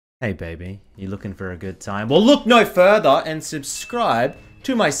Hey baby, you looking for a good time? Well, look no further and subscribe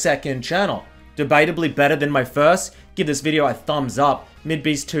to my second channel. Debatably better than my first. Give this video a thumbs up.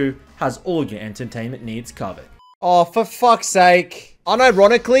 Midbeast 2 has all your entertainment needs covered. Oh, for fuck's sake.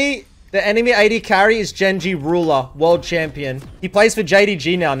 Unironically, the enemy AD carry is Genji Ruler, world champion. He plays for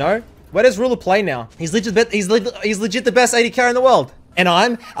JDG now, no? Where does Ruler play now? He's legit the best AD carry in the world. And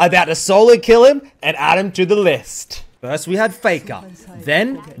I'm about to solo kill him and add him to the list. First we had Faker,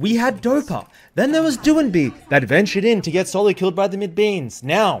 then we had Doper, then there was Doinby that ventured in to get solo killed by the mid-beans.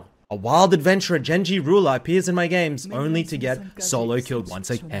 Now, a wild adventurer Genji Ruler appears in my games only to get solo killed once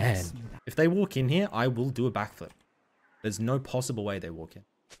again. If they walk in here, I will do a backflip. There's no possible way they walk in.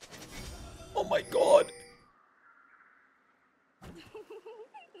 Oh my god.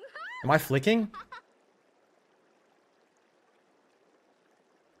 Am I flicking?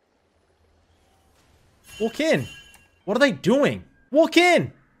 Walk in. What are they doing? Walk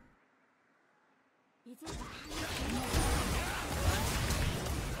in!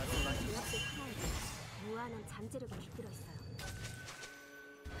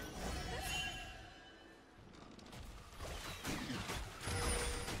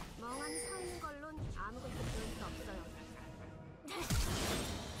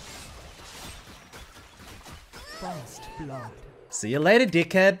 See you later,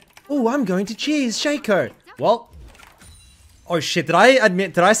 dickhead. Oh, I'm going to cheese, Shaco. Well. Oh shit, did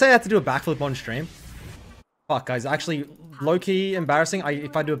I say I had to do a backflip on stream? Fuck, guys, actually, low-key embarrassing.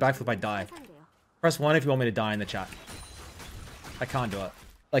 If I do a backflip, I die. Press 1 if you want me to die in the chat. I can't do it.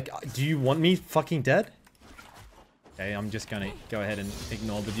 Like, do you want me fucking dead? Okay, I'm just gonna go ahead and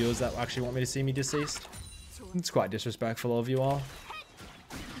ignore the viewers that actually want me to see me deceased. It's quite disrespectful of you all.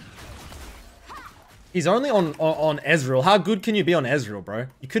 He's only on Ezreal. How good can you be on Ezreal, bro?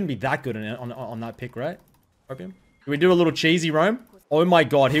 You couldn't be that good on that pick, right? Opium? Can we do a little cheesy roam? Oh my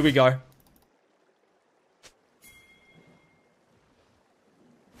god, here we go.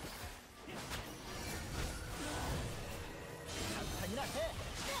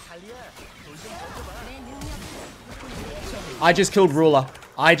 I just killed Ruler.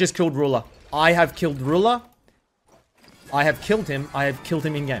 I just killed Ruler. I have killed Ruler. I have killed him. I have killed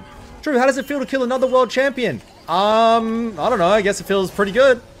him in game. True, how does it feel to kill another world champion? I don't know. I guess it feels pretty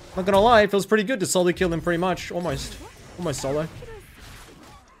good. Not gonna lie, it feels pretty good to solo kill him pretty much. Almost solo.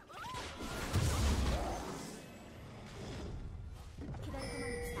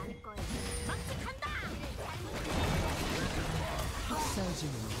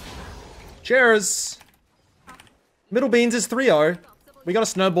 Cheers! Middle beans is 3-0. We gotta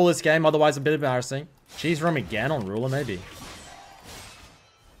snowball this game, otherwise a bit embarrassing. Cheese room again on Ruler, maybe.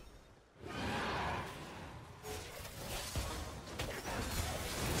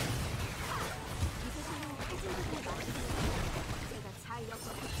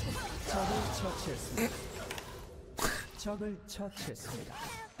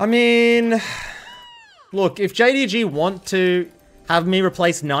 I mean, look, if JDG want to have me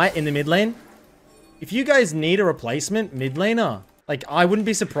replace Knight in the mid lane, if you guys need a replacement mid laner, like, I wouldn't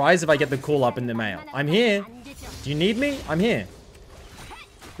be surprised if I get the call up in the mail. I'm here. Do you need me? I'm here.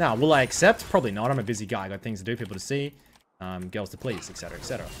 Now, will I accept? Probably not. I'm a busy guy. I got things to do, people to see, girls to please, etc.,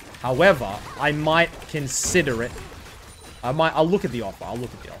 etc. However, I might consider it. I'll look at the offer. I'll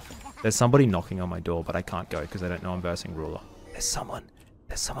look at the offer. There's somebody knocking on my door, but I can't go because I don't know I'm versing Ruler. There's someone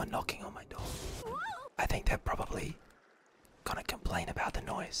knocking on my door. I think they're probably gonna complain about the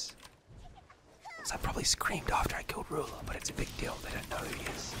noise. So I probably screamed after I killed Ruler, but it's a big deal. They don't know who he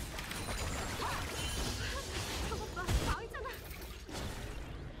is.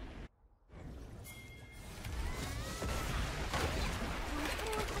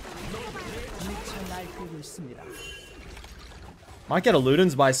 Might get a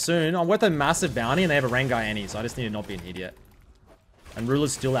Luden's by soon. I'm worth a massive bounty and they have a Rengar Annie, so I just need to not be an idiot. And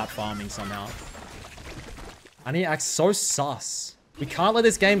Ruler's still out farming somehow. Annie acts so sus. We can't let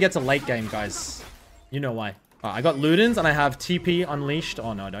this game get to late game, guys. You know why. Alright, I got Luden's and I have TP unleashed.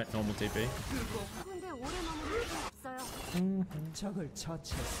 Oh no, I don't. Normal TP.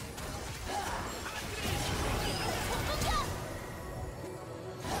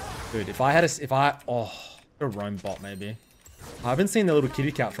 Dude, oh, a roam bot maybe. I haven't seen the little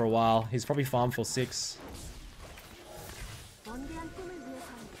kitty cat for a while. He's probably farmed for 6.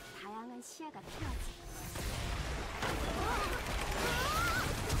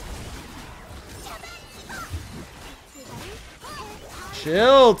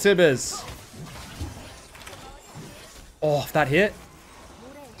 Chill, Tibbers. Oh, that hit.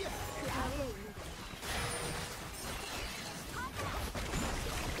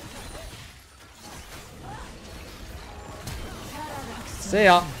 See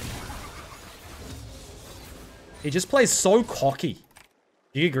ya. He just plays so cocky.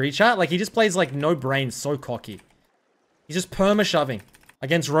 Do you agree, chat? Like, he just plays like no brains, so cocky. He's just perma-shoving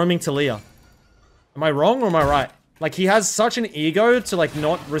against roaming Talia. Am I wrong or am I right? Like, he has such an ego to, like,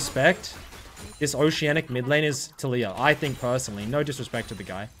 not respect this Oceanic mid lane is Talia. I think personally. No disrespect to the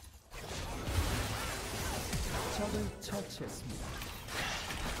guy.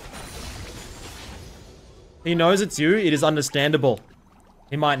 He knows it's you. It is understandable.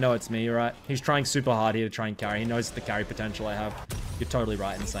 He might know it's me, right? He's trying super hard here to try and carry. He knows the carry potential I have. You're totally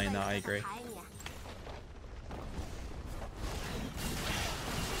right in saying that. I agree.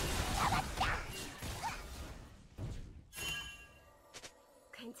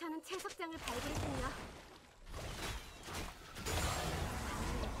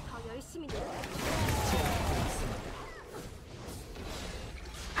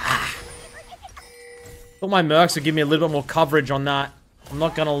 Thought my Mercs would give me a little bit more coverage on that. I'm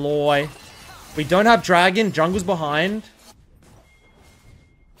not gonna lie. We don't have Dragon. Jungle's behind.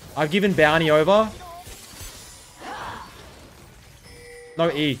 I've given Bounty over.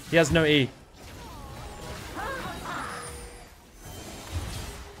 No E. He has no E.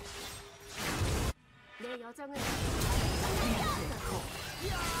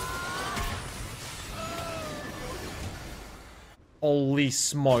 Holy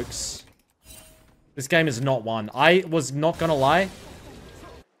smokes. This game is not won. I was not gonna lie.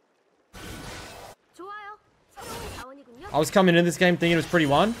 I was coming into this game thinking it was pretty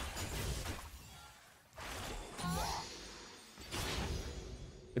won.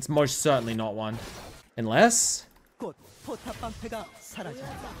 It's most certainly not won. Unless...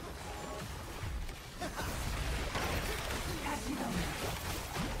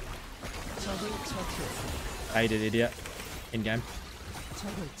 Hated idiot. In-game.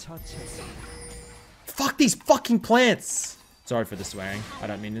 Fuck these fucking plants! Sorry for the swearing. I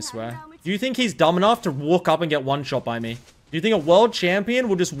don't mean to swear. Do you think he's dumb enough to walk up and get one shot by me? Do you think a world champion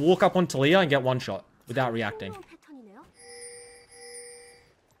will just walk up on Talia and get one shot without reacting?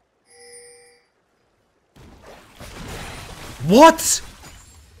 What?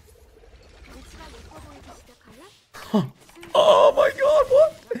 Huh. Oh my god,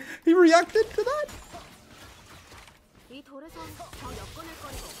 what? He reacted to that?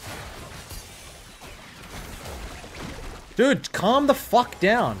 Dude, calm the fuck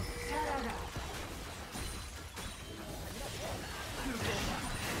down.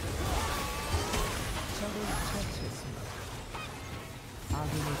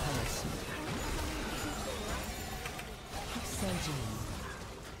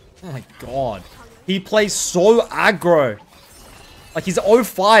 Oh my god. He plays so aggro. Like, he's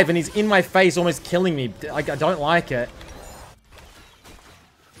 0-5 and he's in my face almost killing me. I don't like it.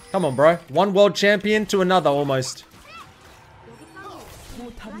 Come on, bro. One world champion to another almost.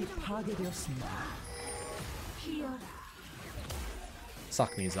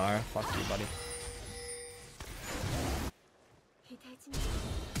 Suck me, Zyra. Fuck you, buddy.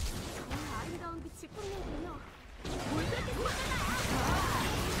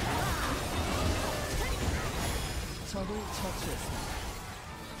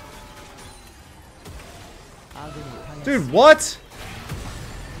 Dude, what?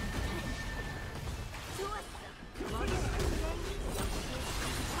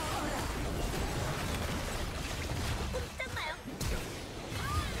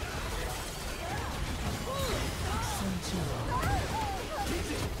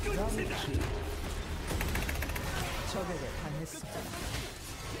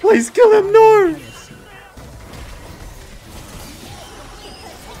 Please kill him, no!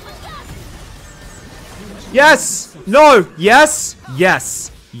 Yes! No! Yes!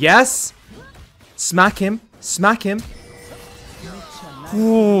 Yes! Yes! Smack him. Smack him.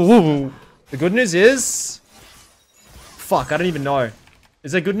 Ooh. The good news is... Fuck, I don't even know.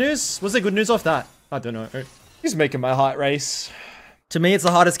 Is there good news? Was there good news off that? I don't know. He's making my heart race. To me, it's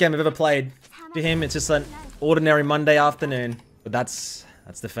the hardest game I've ever played. To him, it's just an ordinary Monday afternoon. But that's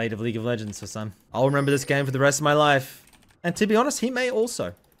the fate of League of Legends for some. I'll remember this game for the rest of my life. And to be honest, he may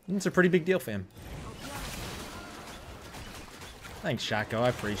also. It's a pretty big deal for him. Thanks, Shaco. I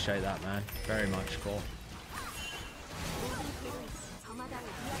appreciate that, man. Very much. Cool.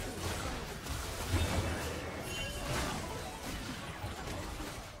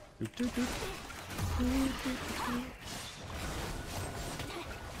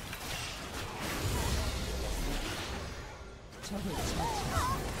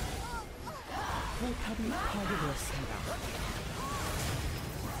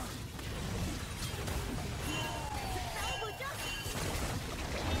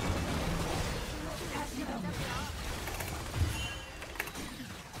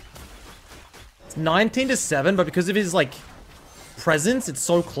 It's 19-7, but because of his, like, presence, it's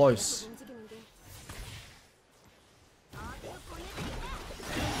so close.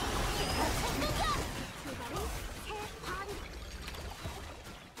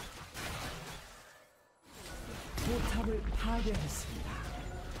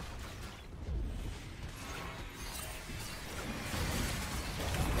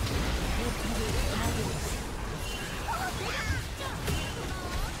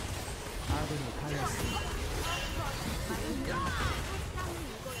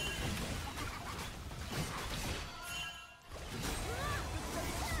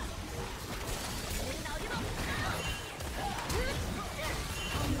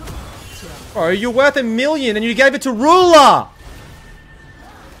 Bro, you're worth $1 million and you gave it to Ruler!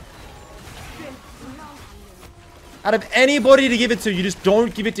 Out of anybody to give it to, you just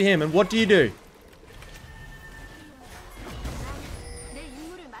don't give it to him. And what do you do?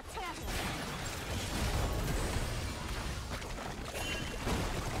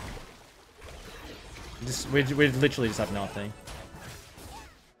 We literally just have nothing.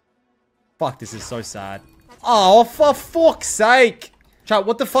 Fuck, this is so sad. Oh, for fuck's sake! Chat,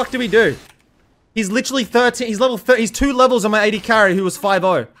 what the fuck do we do? He's literally 13. He's level 30. He's 2 levels on my AD carry who was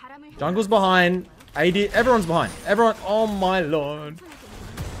 5-0. Jungle's behind. AD. Everyone's behind. Everyone. Oh my lord.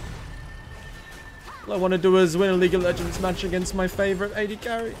 All I want to do is win a League of Legends match against my favorite AD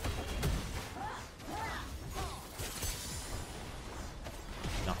carry.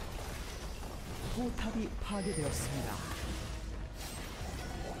 No.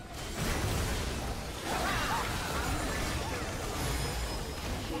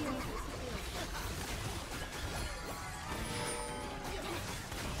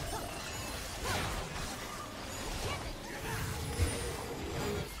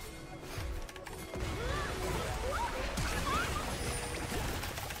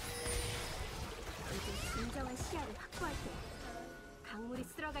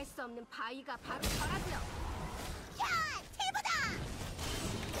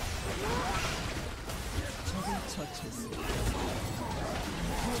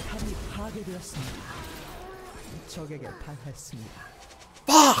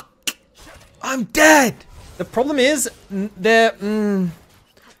 Fuck! I'm dead! The problem is, problem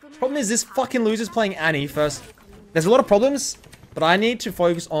is this fucking loser's playing Annie first. There's a lot of problems, but I need to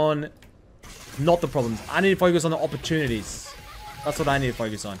focus on not the problems. I need to focus on the opportunities. That's what I need to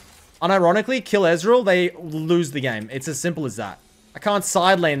focus on. Unironically, kill Ezreal, they lose the game. It's as simple as that. I can't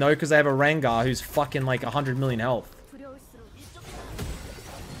side lane though, because they have a Rengar who's fucking like 100 million health.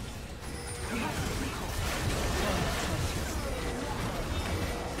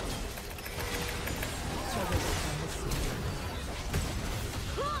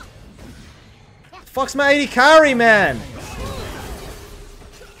 Fuck's my AD carry, man!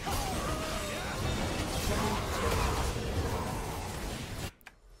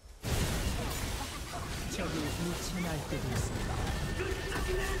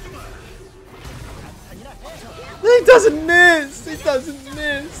 He doesn't miss! He doesn't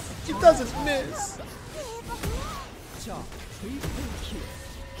miss! He doesn't miss!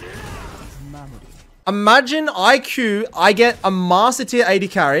 Imagine IQ, I get a master tier AD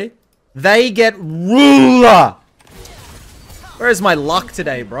carry. They get Ruler! Where is my luck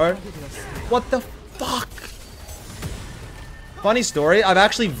today, bro? What the fuck? Funny story, I've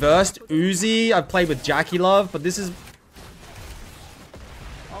actually versed Uzi. I've played with Jackie Love, but this is...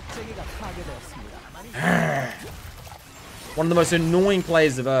 one of the most annoying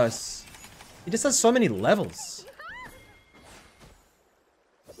players to verse. He just has so many levels.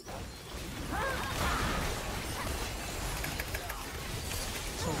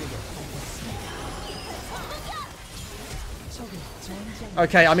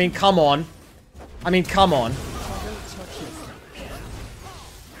 Okay, I mean, come on. I mean, come on.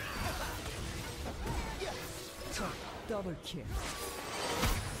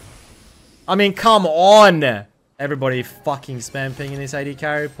 I mean, come on. Everybody fucking spam pinging this AD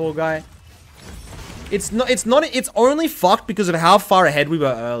carry, poor guy. It's only fucked because of how far ahead we were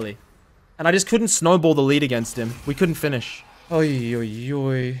early. And I just couldn't snowball the lead against him. We couldn't finish. Oy, oy,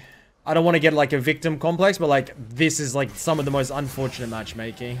 oy. I don't want to get like a victim complex, but like this is like some of the most unfortunate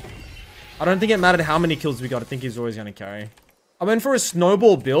matchmaking. I don't think it mattered how many kills we got. I think he was always going to carry. I went for a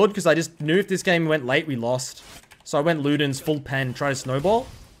snowball build because I just knew if this game went late, we lost. So I went Luden's full pen, try to snowball.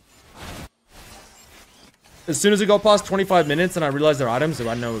 As soon as it got past 25 minutes and I realized their items, so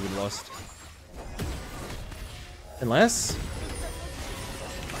I know we lost. Unless...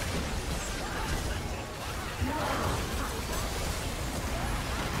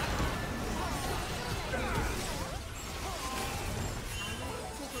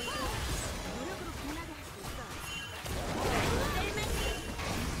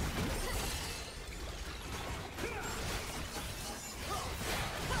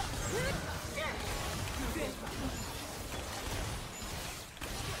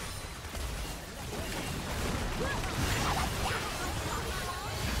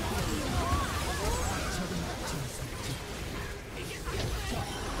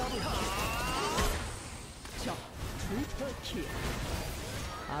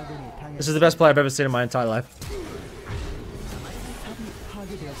 This is the best play I've ever seen in my entire life.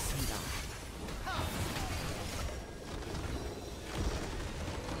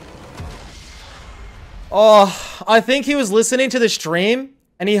 Oh, I think he was listening to the stream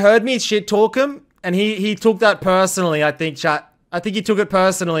and he heard me shit talk him and he took that personally, I think, chat. I think he took it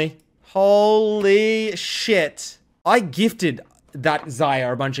personally. Holy shit. I gifted that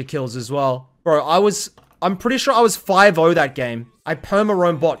Zaya a bunch of kills as well. Bro, I'm pretty sure I was 5-0 that game. I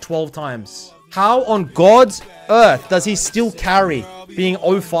perma-roam bot 12 times. How on God's earth does he still carry being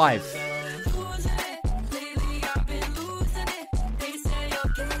 0-5?